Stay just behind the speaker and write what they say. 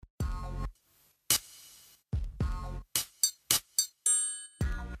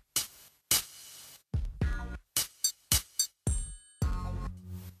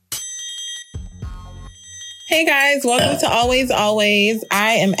Hey guys, welcome to Always Always.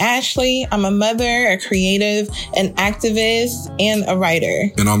 I am Ashley. I'm a mother, a creative, an activist, and a writer.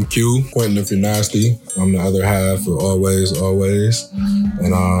 And I'm Q, Quentin if you're nasty. I'm the other half of Always Always.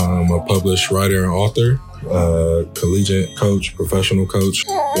 And I'm a published writer and author, collegiate coach, professional coach,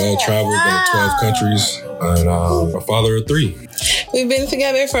 well-traveled, been to 12 countries, and a father of 3. We've been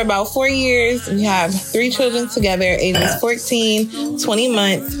together for about 4 years. We have 3 children together, ages 14, 20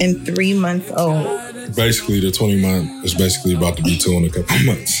 months, and 3 months old. Basically, the 20 month is basically about to be 2 in a couple of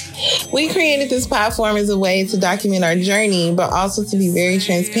months. We created this platform as a way to document our journey, but also to be very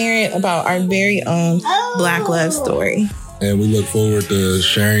transparent about our very own Black love story. And we look forward to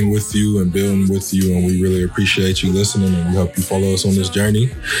sharing with you and building with you, and we really appreciate you listening, and we hope you follow us on this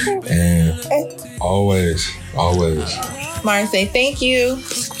journey. And always, always. Mara, say thank you.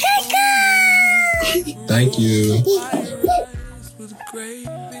 Thank you.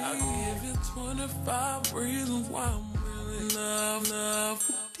 Reasons why I'm really in love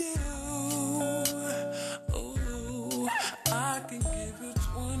with you. Oh, I can give you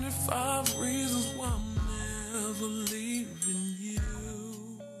 25 reasons why I'm never leaving you.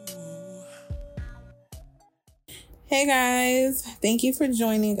 Hey guys, thank you for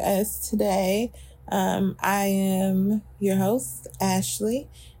joining us today. I am your host, Ashley,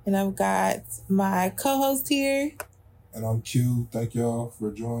 and I've got my co-host here. And I'm Q. Thank y'all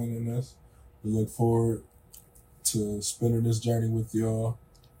for joining us. We look forward to spending this journey with y'all.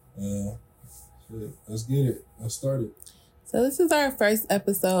 And let's get it. Let's start it. So this is our first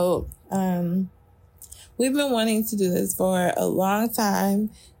episode. We've been wanting to do this for a long time,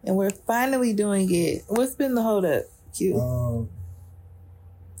 and we're finally doing it. What's been the hold up, Q?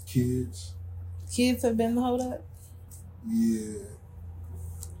 Kids. Kids have been the hold up? Yeah,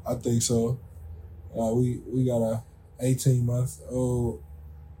 I think so. We got a 18-month-old,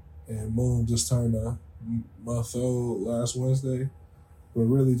 and Moon just turned a month old last Wednesday. But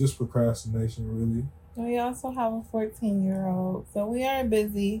really just procrastination, really. We also have a 14-year-old. So we are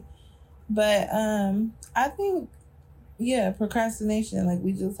busy. But I think, procrastination. Like,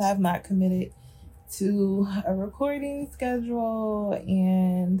 we just have not committed to a recording schedule.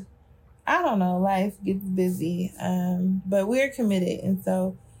 And I don't know, life gets busy. But we're committed. And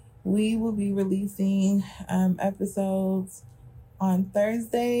so we will be releasing episodes on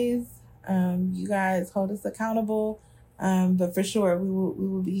Thursdays. You guys hold us accountable, but for sure we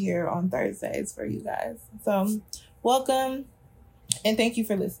will be here on Thursdays for you guys. So welcome and thank you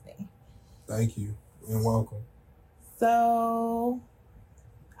for listening. Thank you and welcome. So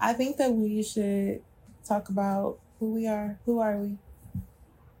I think that we should talk about who we are. Who are we?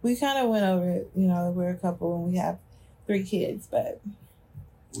 We kind of went over it, we're a couple and we have 3 kids, but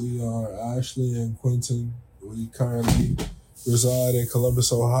we are Ashley and Quentin. We currently reside in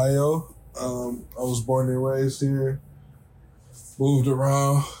Columbus, Ohio. I was born and raised here. Moved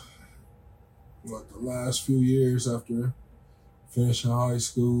around the last few years after finishing high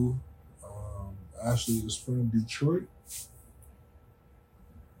school. Ashley is from Detroit.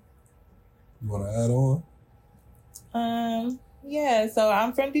 You want to add on? So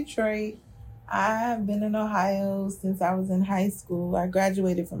I'm from Detroit. I've been in Ohio since I was in high school. I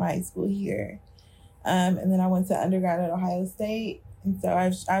graduated from high school here. And then I went to undergrad at Ohio State. And so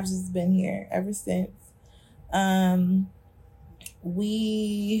I've just been here ever since.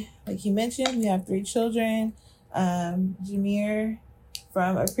 We, like you mentioned, we have 3 children. Jameer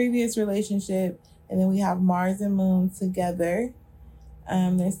from a previous relationship. And then we have Mars and Moon together.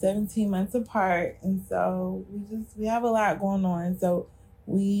 They're 17 months apart. And so we have a lot going on. So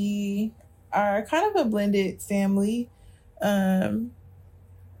we are kind of a blended family. And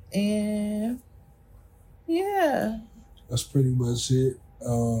yeah. That's pretty much it.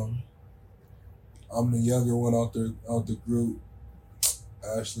 I'm the younger one out the group.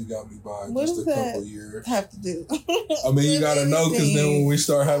 Ashley got me by what just a couple years. Have to do? I mean, you gotta know, because then when we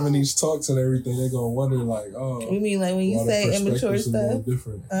start having these talks and everything, they're gonna wonder like, oh. You mean like when you say immature stuff?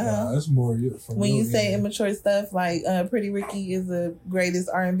 Different. Nah, that's more from when you say immature stuff, like Pretty Ricky is the greatest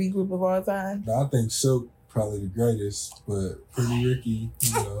R&B group of all time. I think Silk probably the greatest, but Pretty Ricky,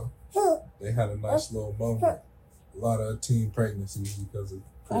 they had a nice little moment. A lot of teen pregnancies because of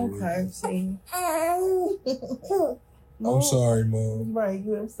Pretty Ricky. See. I'm sorry, Mom. Right,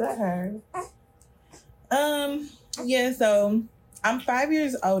 you upset her. So I'm 5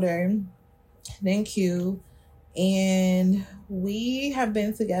 years older than Q, and we have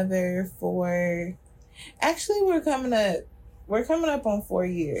been together for, actually we're coming up on 4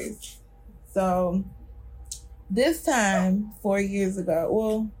 years. So this time 4 years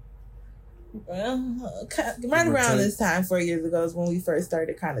ago, right around this time 4 years ago is when we first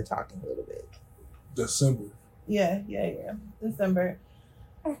started kind of talking a little bit. December. Yeah. December.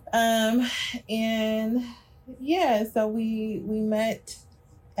 And yeah, so we met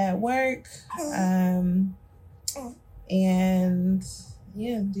at work. And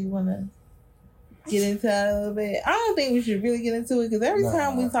yeah, do you want to get into that a little bit? I don't think we should really get into it because every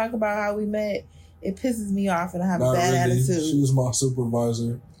time we talk about how we met, it pisses me off and I have a bad attitude. She was my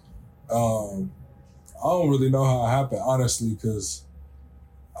supervisor. I don't really know how it happened, honestly, because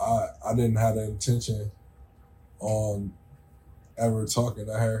I didn't have the intention on ever talking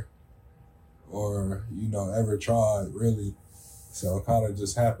to her or, ever tried, really. So it kind of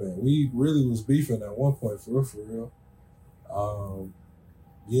just happened. We really was beefing at one point, for real.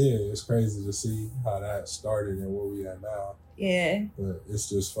 Yeah, it's crazy to see how that started and where we at now. Yeah. But it's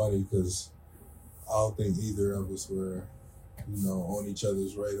just funny because I don't think either of us were, on each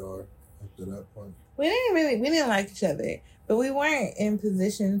other's radar after that point. We didn't like each other, but we weren't in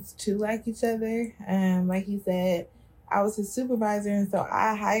positions to like each other. Like you said, I was his supervisor, and so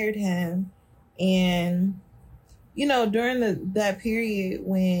I hired him. And, during that period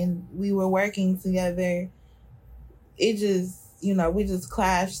when we were working together, it just, we just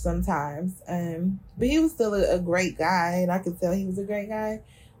clashed sometimes. But he was still a great guy, and I could tell he was a great guy.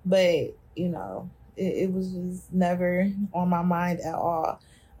 But, it was just never on my mind at all.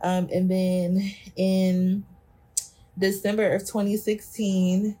 And then in December of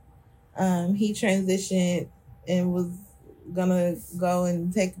 2016, he transitioned and was gonna go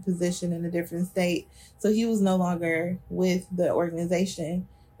and take a position in a different state. So he was no longer with the organization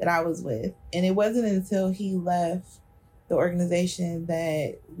that I was with. And it wasn't until he left the organization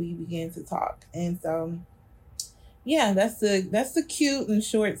that we began to talk. And so, yeah, that's the cute and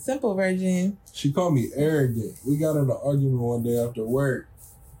short, simple version. She called me arrogant. We got in an argument one day after work,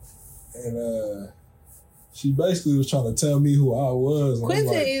 and she basically was trying to tell me who I was. And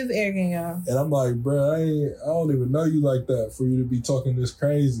Quentin is arrogant, y'all. And I'm like, bro, I don't even know you like that for you to be talking this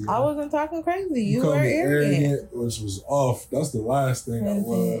crazy. I wasn't talking crazy. You called were me arrogant. which was off. That's the last thing Quentin, I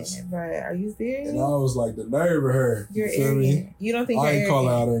was. Bro, are you serious? And I was like, the nerve of her. You're you feel arrogant. me? You don't think I you're ain't arrogant? call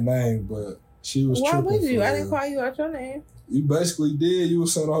out her name, but she was tripping. Why would you? I didn't real. call you out your name. You basically did. You were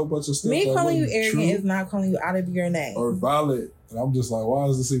saying a whole bunch of stuff. Me that calling you wasn't arrogant true is not calling you out of your name. or valid. And I'm just like, why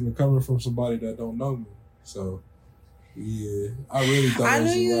is this even coming from somebody that don't know me? So, yeah, I really thought I it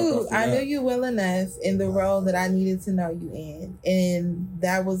was knew a wrap after that. you well enough in the role that I needed to know you in, and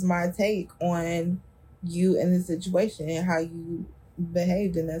that was my take on you in the situation and how you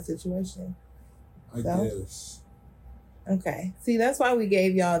behaved in that situation. I guess. Okay, see, that's why we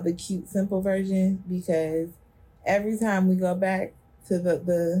gave y'all the cute, simple version, because every time we go back to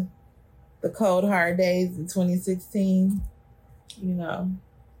the cold, hard days in 2016,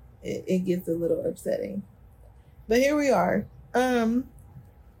 it gets a little upsetting. But here we are.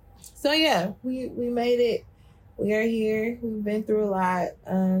 So yeah, we made it. We are here. We've been through a lot.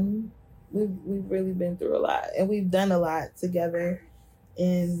 We've really been through a lot, and we've done a lot together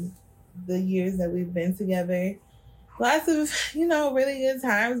in the years that we've been together. Lots of, really good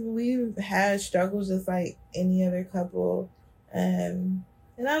times, but we've had struggles just like any other couple. And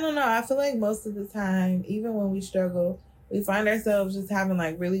I don't know, I feel like most of the time, even when we struggle, we find ourselves just having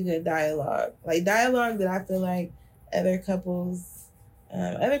like really good dialogue. Like dialogue that I feel like other couples,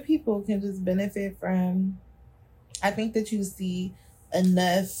 other people can just benefit from. I think that you see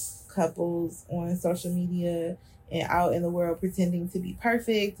enough couples on social media and out in the world pretending to be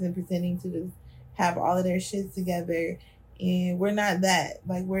perfect and pretending to just have all of their shit together. And we're not that.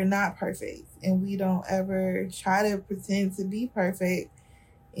 Like, we're not perfect. And we don't ever try to pretend to be perfect.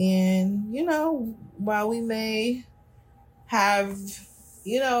 And, while we may have,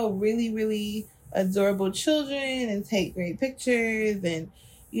 really, really adorable children and take great pictures and,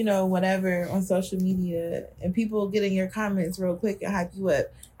 whatever on social media, and people get in your comments real quick and hype you up,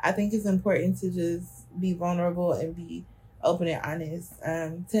 I think it's important to just be vulnerable and be open and honest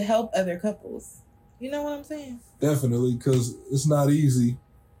to help other couples. You know what I'm saying? Definitely, because it's not easy.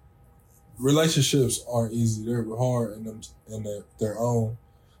 Relationships aren't easy. They're hard in their own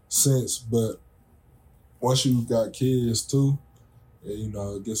sense. But once you've got kids too,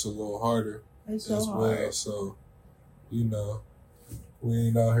 it gets a little harder It's so as hard. well. So, we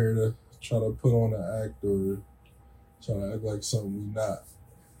ain't out here to try to put on an act or try to act like something we not.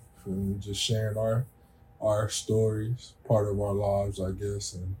 Feel me? Just sharing our stories, part of our lives, I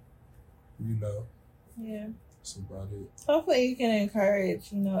guess, and Yeah. that's about it. Hopefully you can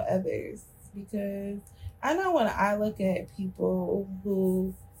encourage, others, because I know when I look at people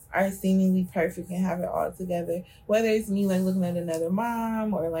who are seemingly perfect and have it all together, whether it's me like looking at another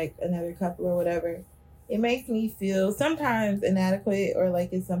mom or like another couple or whatever, it makes me feel sometimes inadequate or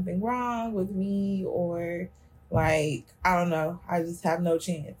like it's something wrong with me or Like, I don't know. I just have no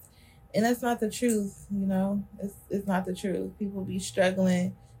chance. And that's not the truth, you know? It's not the truth. People be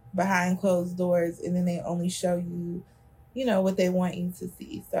struggling behind closed doors, and then they only show you, you know, what they want you to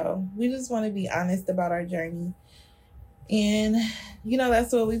see. So we just want to be honest about our journey. And, you know,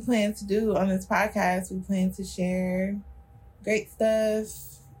 that's what we plan to do on this podcast. We plan to share great stuff,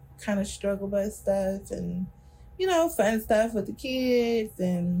 kind of struggle bus stuff, and, you know, fun stuff with the kids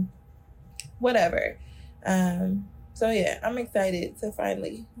and whatever. So yeah, I'm excited to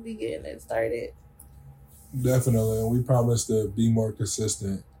finally be getting it started. Definitely, and we promise to be more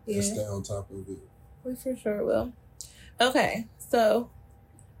consistent and stay on top of it. We for sure will. Okay, so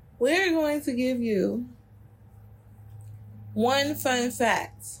we're going to give you one fun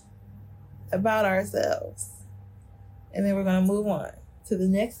fact about ourselves, and then we're going to move on to the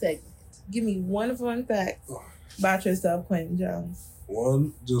next segment. Give me one fun fact about yourself, Quentin Jones.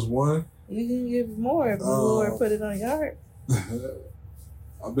 One? Just one? You can give more if the Lord put it on your heart.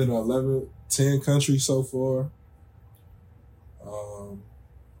 I've been to 10 countries so far.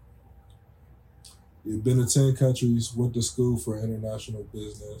 You've been to 10 countries, went to school for international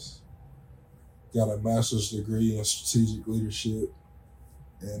business, got a master's degree in strategic leadership,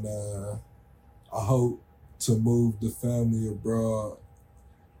 and I hope to move the family abroad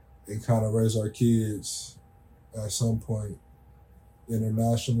and kind of raise our kids at some point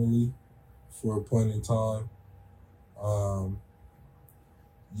internationally for a point in time.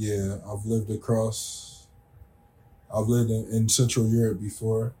 I've lived in Central Europe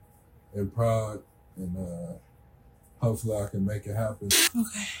before, in Prague, and hopefully I can make it happen.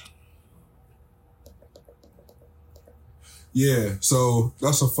 Okay. Yeah, so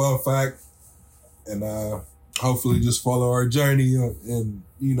that's a fun fact, and hopefully just follow our journey and,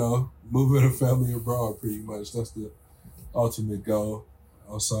 you know, moving a family abroad pretty much. That's the ultimate goal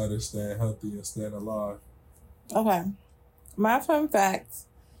outside of staying healthy and staying alive. Okay. My fun fact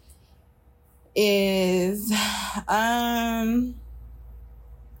is, I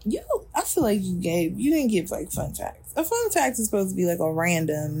feel like you didn't give like fun facts. A fun fact is supposed to be like a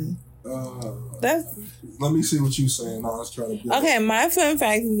random. Let me see what you're saying. I was trying to. Okay, my fun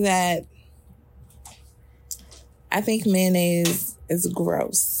fact is that I think mayonnaise is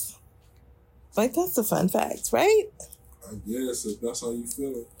gross. Like, that's a fun fact, right? I guess if that's how you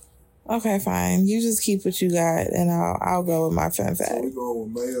feel it. Okay, fine. You just keep what you got, and I'll go with my fun fact. So we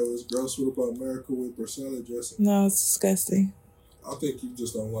going with mayo is gross. What about Miracle Whip salad dressing? No, it's disgusting. I think you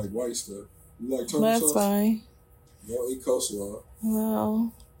just don't like white stuff. You like turtle That's sauce? fine. You don't eat coleslaw.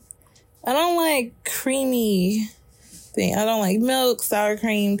 No. I don't like creamy thing. I don't like milk, sour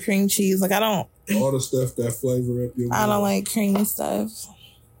cream, cream cheese. Like, I don't. All the stuff that flavor up your meal. I don't like creamy stuff.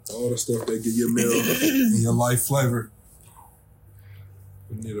 All the stuff that give your meal and your life flavor.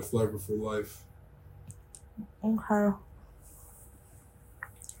 You need a flavorful life. Okay. All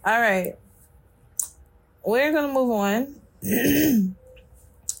right. We're going to move on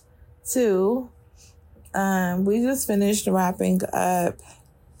to, we just finished wrapping up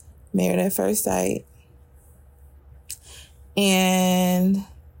Married at First Sight. And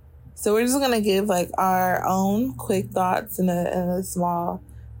so we're just going to give like our own quick thoughts and a small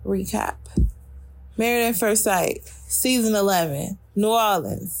recap. Married at First Sight, season 11,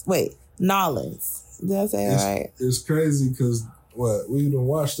 Nolans. Did I say it right? It's crazy because we even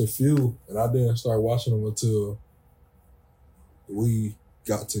watched a few, and I didn't start watching them until we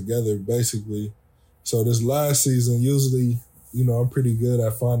got together, basically. So this last season, usually, you know, I'm pretty good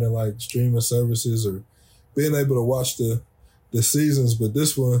at finding like streaming services or being able to watch the seasons, but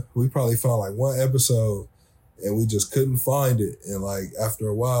this one, we probably found like one episode and we just couldn't find it. And like after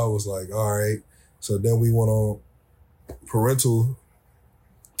a while, it was like, all right. So then we went on parental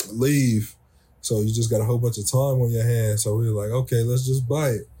leave. So you just got a whole bunch of time on your hands. So we were like, okay, let's just buy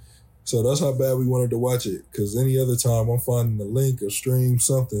it. So that's how bad we wanted to watch it. Because any other time, I'm finding a link or stream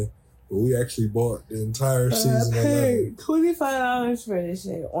something. But we actually bought the entire season. I paid $25 for this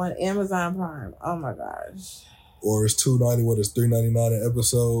shit on Amazon Prime. Oh my gosh. Or it's $2.90, what is $3.99 an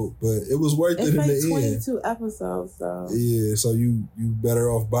episode, but it was worth it in the end. It's like 22 episodes, though. Yeah, so you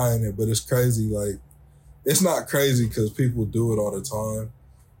better off buying it, but it's crazy. Like, it's not crazy because people do it all the time,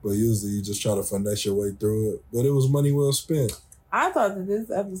 but usually you just try to finesse your way through it. But it was money well spent. I thought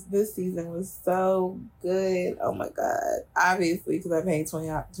that this season was so good. Oh my god! Obviously, because I paid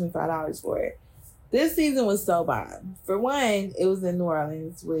 $25 for it. This season was so bomb. For one, it was in New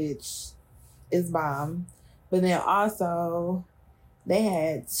Orleans, which is bomb. But then also, they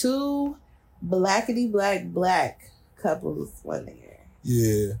had two black couples one there.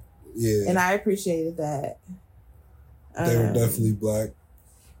 Yeah. And I appreciated that. They were definitely black.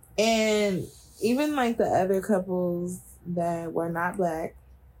 And even like the other couples that were not black.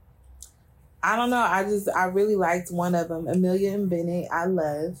 I don't know. I really liked one of them, Amelia and Bennett. I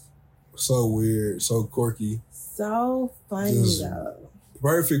love. So weird, so quirky, so funny just though.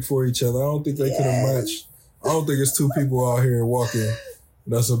 Perfect for each other. I don't think they could have matched. I don't think it's two people out here walking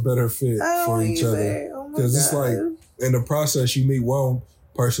that's a better fit for each other. Because it's like in the process you meet one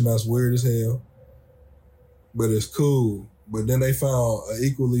person that's weird as hell, but it's cool. But then they found an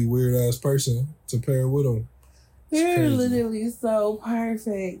equally weird ass person to pair with them. They're literally so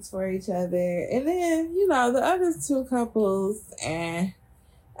perfect for each other. And then, you know, the other two couples,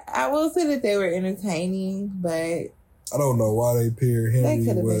 I will say that they were entertaining, but I don't know why they paired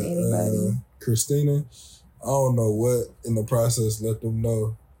Henry with Christina. I don't know what in the process let them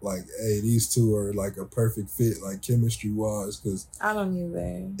know, like, hey, these two are like a perfect fit, like chemistry wise, because I don't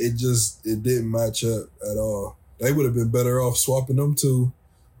either. It didn't match up at all. They would have been better off swapping them two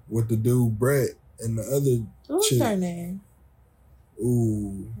with the dude Brett and the other What's chick. her name?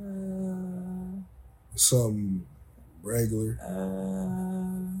 Ooh. Something regular.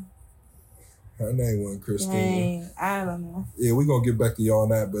 Her name wasn't Christina. Dang, I don't know. Yeah, we're going to get back to you on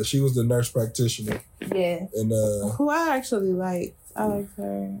that, but she was the nurse practitioner. Yeah. And who I actually liked. I like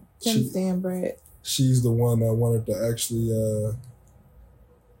her. Kim Stan Brett. She's the one that wanted to actually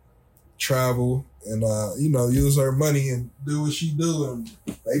travel and, use her money and do what she do. And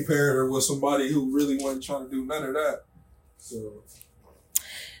they paired her with somebody who really wasn't trying to do none of that. So.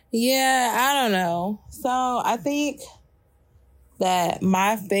 Yeah, I don't know. So I think that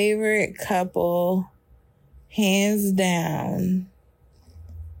my favorite couple, hands down,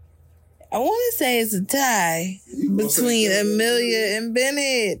 I want to say it's a tie between Amelia and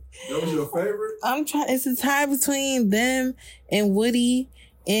Bennett. That was your favorite? It's a tie between them and Woody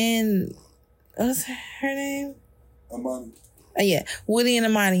and what's her name? Amani. Yeah, Woody and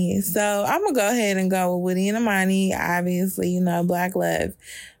Amani. So I'm gonna go ahead and go with Woody and Amani. Obviously, Black love.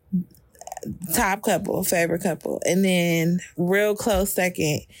 Top couple, favorite couple. And then real close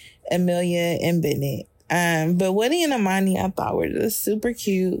second, Amelia and Bennett. But Woody and Amani, I thought were just super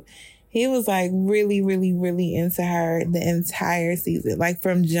cute. He was like really, really, really into her the entire season, like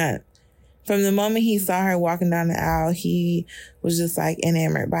from jump. From the moment he saw her walking down the aisle, he was just like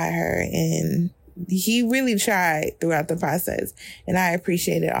enamored by her. And he really tried throughout the process. And I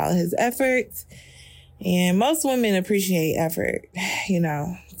appreciated all his efforts. And most women appreciate effort,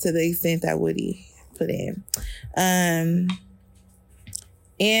 to the extent that Woody put in. And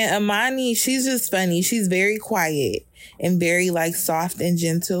Amani, she's just funny. She's very quiet and very like soft and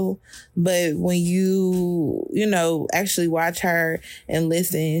gentle. But when you actually watch her and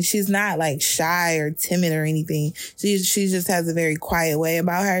listen, she's not like shy or timid or anything. She just has a very quiet way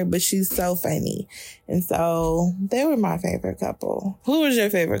about her, but she's so funny. And so they were my favorite couple. Who was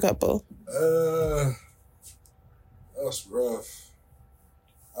your favorite couple? That's rough.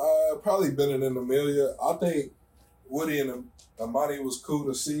 Probably Bennett and Amelia. I think Woody and Amani was cool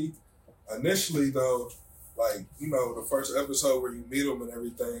to see. Initially, though, the first episode where you meet him and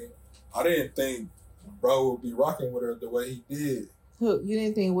everything, I didn't think bro would be rocking with her the way he did. Who? You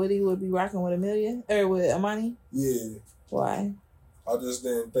didn't think Woody would be rocking with Amelia? Or with Amani? Yeah. Why? I just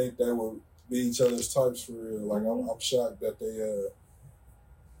didn't think they would be each other's types for real. Like, I'm shocked that they...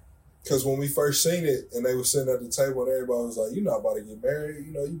 Because when we first seen it and they were sitting at the table and everybody was like, you're not about to get married,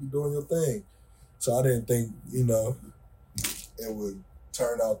 you be doing your thing. So I didn't think, it would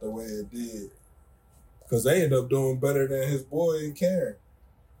turn out the way it did. Because they ended up doing better than his boy and Karen.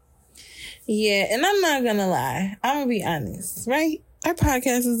 Yeah, and I'm not going to lie. I'm going to be honest, right? Our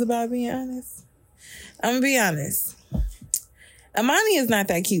podcast is about being honest. I'm going to be honest. Amani is not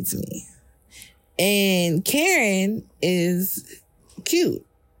that cute to me. And Karen is cute.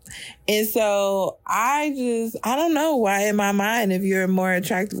 And so I don't know why in my mind, if you're a more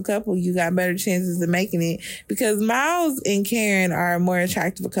attractive couple, you got better chances of making it, because Miles and Karen are a more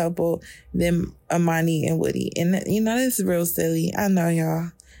attractive couple than Amani and Woody. And this is real silly. I know,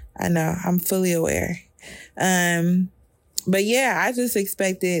 y'all. I know. I'm fully aware. But yeah, I just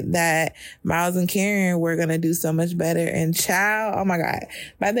expected that Miles and Karen were going to do so much better. And child, oh my God.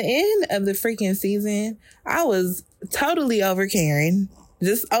 By the end of the freaking season, I was totally over Karen.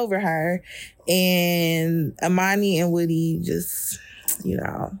 Just over her. And Amani and Woody just,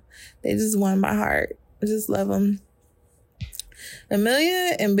 they just won my heart. I just love them.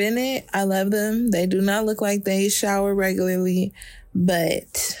 Amelia and Bennett, I love them. They do not look like they shower regularly,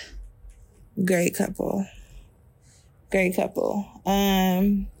 but great couple. Great couple.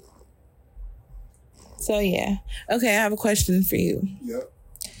 So yeah. Okay, I have a question for you. Yep.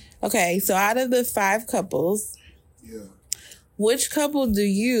 Okay, so out of the 5 couples, yeah, which couple do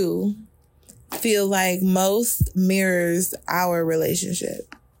you feel like most mirrors our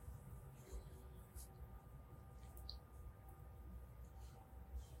relationship?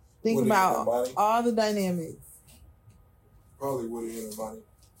 Think Woody and about Imani? all the dynamics. Probably Woody and Imani.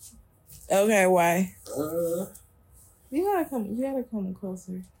 Okay, why? You You gotta come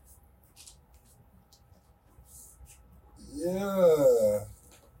closer. Yeah.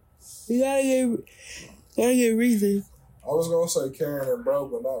 You gotta get reasons. I was gonna say Karen and Bro,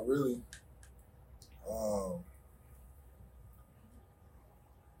 but not really.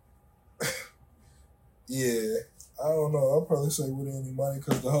 Yeah, I don't know. I'll probably say Woody and Imani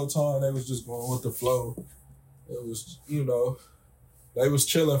because the whole time they was just going with the flow. It was, they was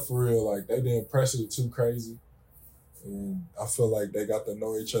chilling for real. Like they didn't press it too crazy, and I feel like they got to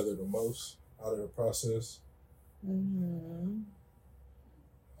know each other the most out of the process. Mm-hmm.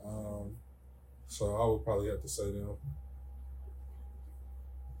 So I would probably have to say them.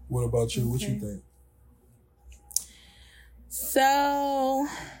 What about you? Okay. What you think? So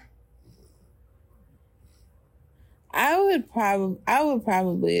I would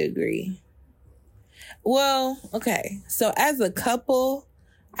probably agree. Well, okay. So as a couple,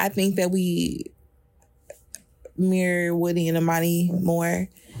 I think that we mirror Woody and Imani more.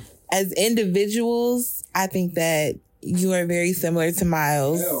 As individuals, I think that you are very similar to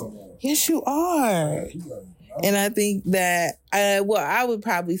Miles. Hell no. Yes, you are. And I think that, I would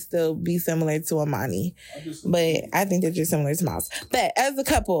probably still be similar to Imani, but I think that you're similar to Miles. But as a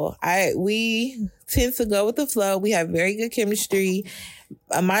couple, we tend to go with the flow. We have very good chemistry.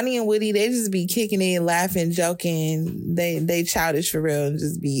 Imani and Woody, they just be kicking it, laughing, joking. They childish for real and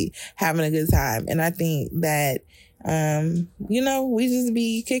just be having a good time. And I think that, we just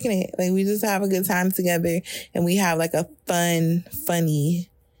be kicking it. Like we just have a good time together and we have like a funny,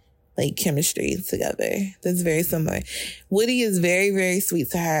 like chemistry together. That's very similar. Woody is very, very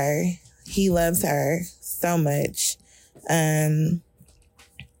sweet to her. He loves her so much.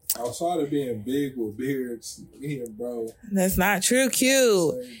 Outside of being big with beards, me and Bro. That's not true,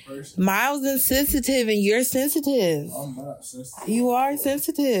 Q. Miles is sensitive and you're sensitive. I'm not sensitive. You are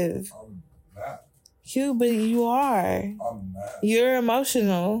sensitive. I'm not. Q, but you are. I'm not. You're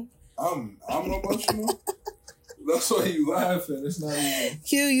emotional. I'm emotional? That's why you laughing. It's not even.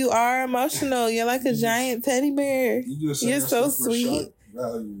 Q, you are emotional. You're like a giant teddy bear. You're so sweet.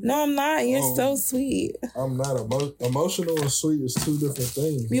 No, I'm not. You're so sweet. I'm not emotional and sweet is two different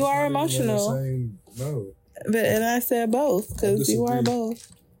things. You are emotional. No. And I said both because you are both.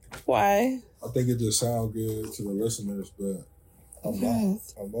 Why? I think it just sounds good to the listeners, but I'm not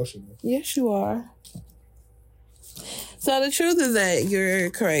emotional. Yes, you are. So the truth is that you're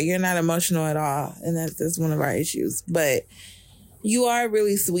correct. You're not emotional at all. And that's one of our issues. But you are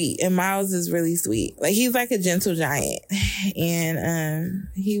really sweet. And Miles is really sweet. Like he's like a gentle giant. And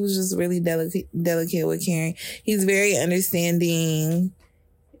he was just really delicate with Karen. He's very understanding.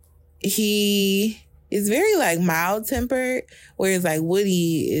 He is very like mild tempered. Whereas like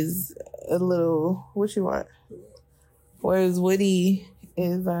Woody is a little, what you want? Whereas Woody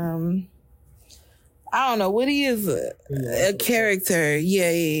is I don't know. Woody is a character.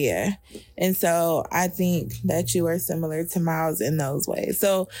 Yeah. And so I think that you are similar to Miles in those ways.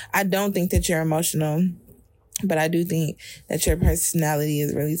 So I don't think that you're emotional, but I do think that your personality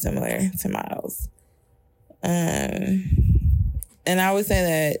is really similar to Miles. And I would say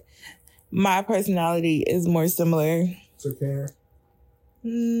that my personality is more similar to Karen.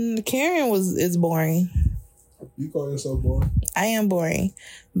 Karen is boring. You call yourself boring? I am boring,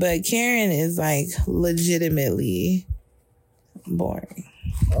 but Karen is like legitimately boring.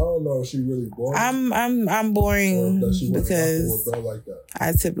 I don't know if she's really boring. I'm boring because like that.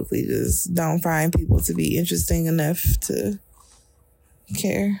 I typically just don't find people to be interesting enough to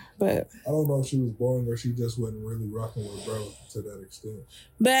care. But I don't know if she was boring or she just wasn't really rocking with Bro to that extent.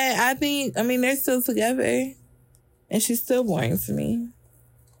 But I mean they're still together, and she's still boring to me.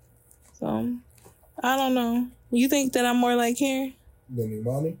 So I don't know. You think that I'm more like Karen than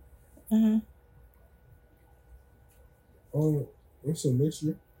Imani? It's a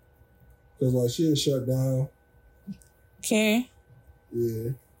mixture. Cause like she had shut down. Karen?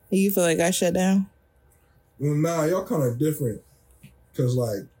 Yeah. You feel like I shut down? Well, nah, y'all kind of different. Cause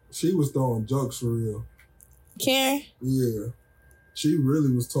like she was throwing jokes for real. Karen? Yeah. She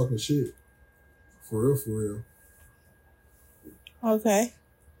really was talking shit. For real. Okay.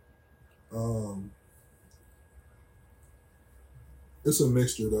 It's a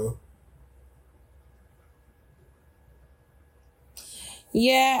mixture though.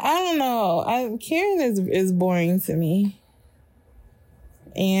 Yeah, I don't know. Karen is boring to me.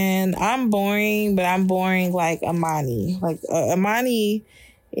 And I'm boring, but I'm boring like Imani. Like Imani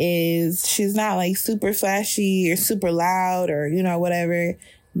is she's not like super flashy or super loud or, you know, whatever,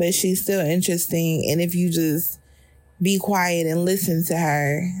 but she's still interesting. And if you just be quiet and listen to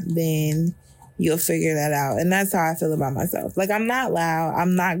her, then you'll figure that out. And that's how I feel about myself. Like, I'm not loud.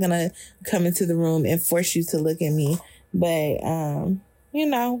 I'm not going to come into the room and force you to look at me. But, you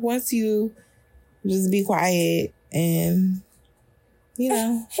know, once you just be quiet and, you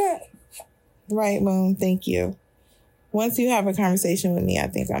know, right, Moon, thank you. Once you have a conversation with me, I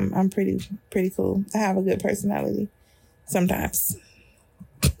think I'm pretty cool. I have a good personality. Sometimes.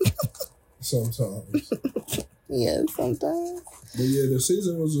 Sometimes. Yeah, sometimes. But yeah, the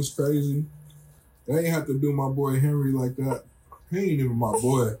season was just crazy. They ain't have to do my boy Henry like that. He ain't even my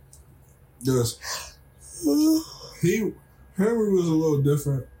boy. Just Henry was a little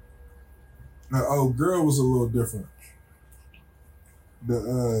different. The old girl was a little different.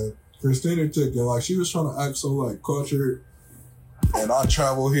 The Christina chick, and like she was trying to act so like cultured, and I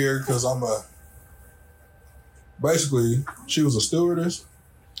travel here because I'm a. Basically, she was a stewardess.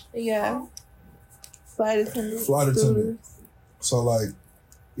 Yeah. Flight attendant. Flight attendant. So like,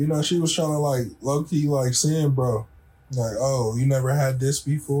 you know, she was trying to like low key like saying, bro, like, oh, you never had this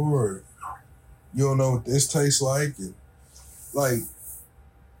before, or you don't know what this tastes like, and like.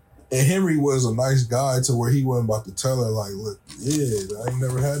 And Henry was a nice guy to where he wasn't about to tell her, like, look, yeah, I ain't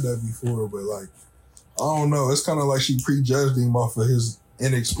never had that before. But, like, I don't know. It's kind of like she prejudged him off of his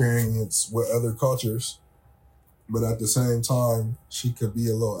inexperience with other cultures. But at the same time, she could be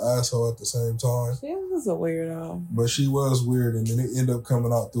a little asshole at the same time. She was a weirdo. But she was weird. And then it ended up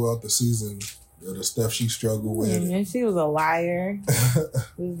coming out throughout the season, the stuff she struggled with. And she was a liar.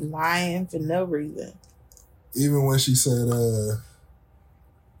 She was lying for no reason. Even when she said,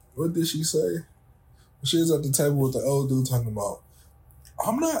 what did she say? She was at the table with the old dude talking about,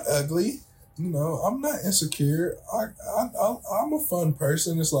 I'm not ugly, you know, I'm not insecure. I'm a fun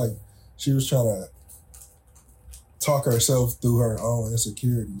person. It's like she was trying to talk herself through her own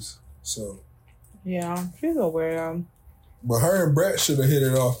insecurities. So yeah, she's a weirdo. But her and Brett should have hit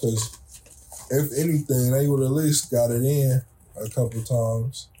it off because if anything, they would at least got it in a couple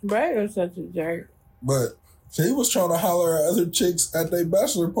times. Brett is such a jerk. But he was trying to holler at other chicks at their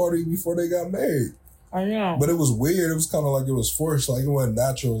bachelor party before they got married. I know. But it was weird. It was kind of like it was forced. Like, it wasn't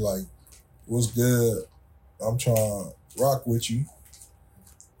natural. Like, it was good. I'm trying to rock with you.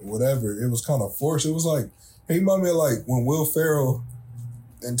 Whatever. It was kind of forced. It was like, he reminded me of like when Will Ferrell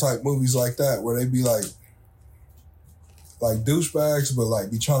in type movies like that, where they be like douchebags, but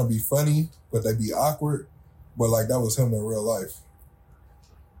like be trying to be funny, but they be awkward. But like that was him in real life.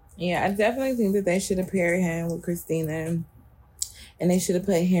 Yeah, I definitely think that they should have paired him with Christina, and they should have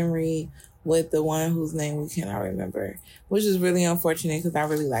put Henry with the one whose name we cannot remember, which is really unfortunate because I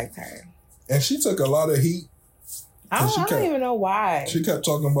really liked her. And she took a lot of heat. I don't even know why. She kept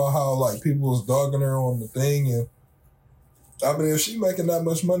talking about how like people was dogging her on the thing, and I mean, if she making that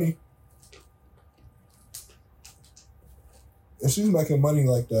much money, if she's making money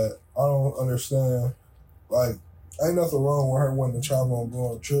like that, I don't understand. Like, ain't nothing wrong with her wanting to travel and go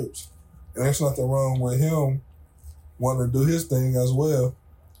on trips. And there's nothing wrong with him wanting to do his thing as well.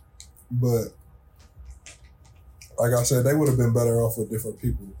 But, like I said, they would have been better off with different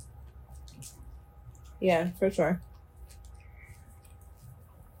people. Yeah, for sure.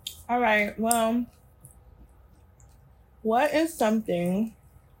 All right, well, what is something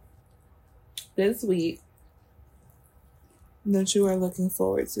this week that you are looking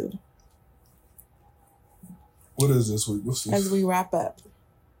forward to? What is this week? What's this? As we wrap up.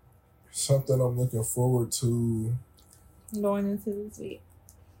 Something I'm looking forward to. Going into this week.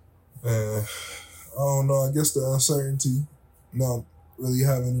 I don't know. I guess the uncertainty. Not really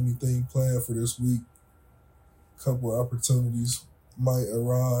having anything planned for this week. Couple opportunities might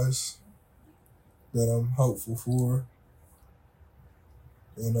arise that I'm hopeful for.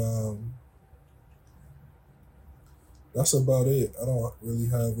 And that's about it. I don't really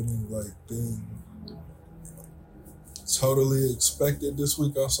have any like thing totally expected this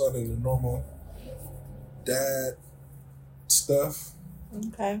week outside of the normal dad stuff.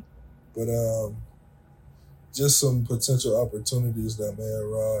 Okay. But just some potential opportunities that may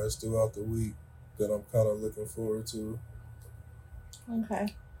arise throughout the week that I'm kind of looking forward to.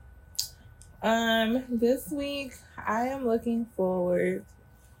 Okay. This week I am looking forward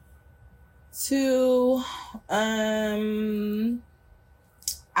to I'm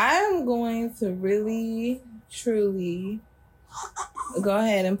going to really truly go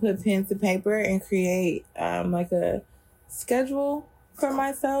ahead and put pen to paper and create like a schedule for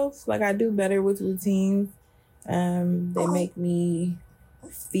myself. Like, I do better with routines. They make me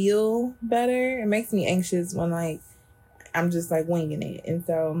feel better. It makes me anxious when like I'm just like winging it. And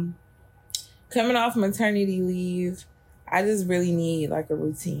so coming off maternity leave, I just really need like a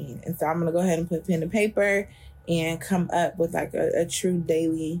routine. And so I'm going to go ahead and put pen to paper and come up with like a true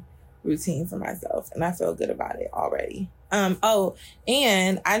daily routine for myself. And I feel good about it already. Oh,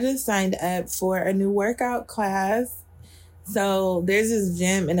 and I just signed up for a new workout class. So there's this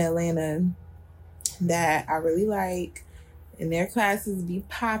gym in Atlanta that I really like, and their classes be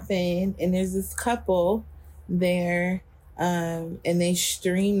popping. And there's this couple there, and they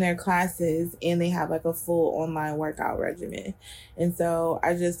stream their classes, and they have like a full online workout regimen. And so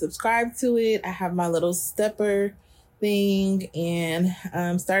I just subscribed to it. I have my little stepper thing, and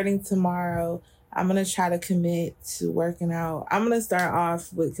starting tomorrow, I'm going to try to commit to working out. I'm going to start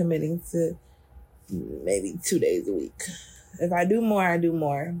off with committing to maybe 2 days a week. If I do more, I do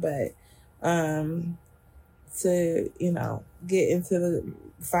more. But to, get into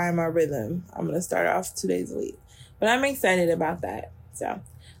find my rhythm, I'm going to start off 2 days a week. But I'm excited about that. So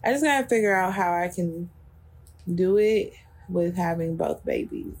I just got to figure out how I can do it with having both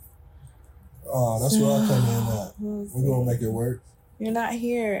babies. Oh, that's where I come in at. We're going to make it work. You're not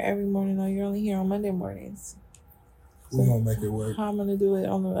here every morning, though. You're only here on Monday mornings. We're going to make it work. How I'm going to do it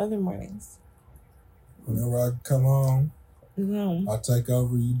on the other mornings? Whenever I come home, No. I'll take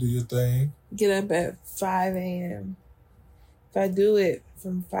over, you do your thing. Get up at 5 a.m. If I do it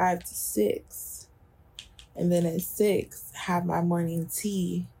from 5 to 6, and then at 6, have my morning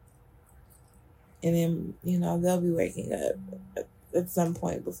tea, and then, they'll be waking up at some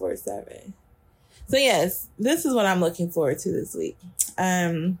point before 7. So yes, this is what I'm looking forward to this week.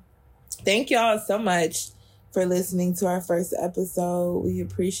 Thank y'all so much for listening to our first episode. We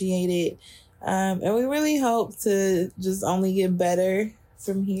appreciate it. And we really hope to just only get better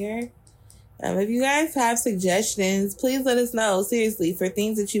from here. If you guys have suggestions, please let us know. Seriously, for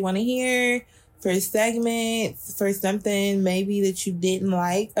things that you want to hear, for segments, for something maybe that you didn't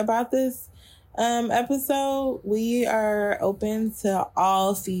like about this episode, we are open to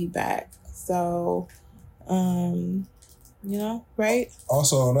all feedback. So, right?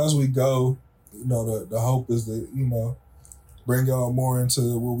 Also, and as we go, the hope is that, bring y'all more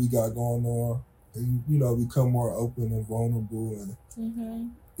into what we got going on and, become more open and vulnerable and,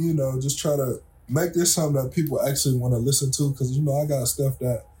 just try to make this something that people actually want to listen to. Because, I got stuff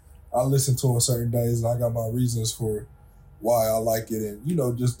that I listen to on certain days, and I got my reasons for why I like it and,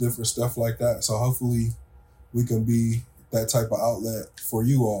 just different stuff like that. So hopefully we can be that type of outlet for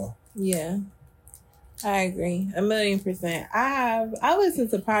you all. Yeah, I agree 1,000,000%. I listen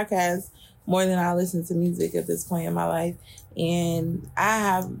to podcasts more than I listen to music at this point in my life. And I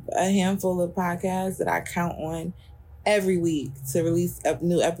have a handful of podcasts that I count on every week to release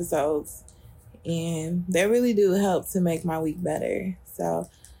new episodes. And they really do help to make my week better. So,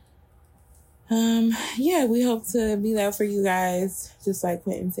 we hope to be there for you guys, just like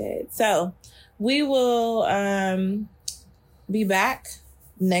Quentin said. So we will be back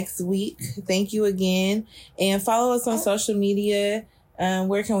next week. Thank you again. And follow us on social media.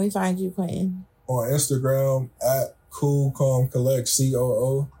 Where can we find you, Quentin? On Instagram at Cool Calm Collect,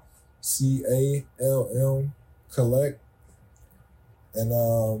 COOCALM Collect. And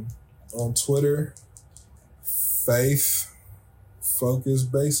on Twitter, Faith Focus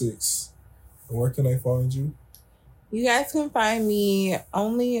Basics. And where can they find you? You guys can find me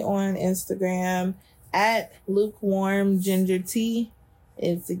only on Instagram at Lukewarm Ginger Tea.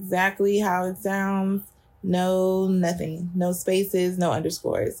 It's exactly how it sounds. No, nothing. No spaces, no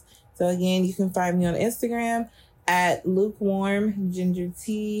underscores. So again, you can find me on Instagram at Lukewarm Ginger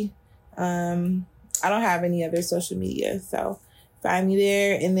Tea. I don't have any other social media, so find me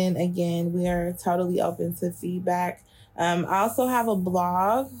there. And then again, we are totally open to feedback. I also have a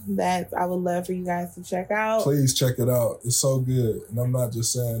blog that I would love for you guys to check out. Please check it out. It's so good. And I'm not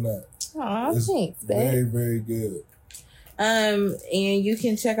just saying that. Aw, thanks, babe. Very, very good. And you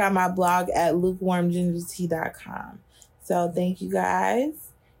can check out my blog at lukewarmgingertea.com. So thank you guys,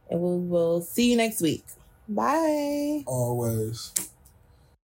 and we will see you next week. Bye. Always.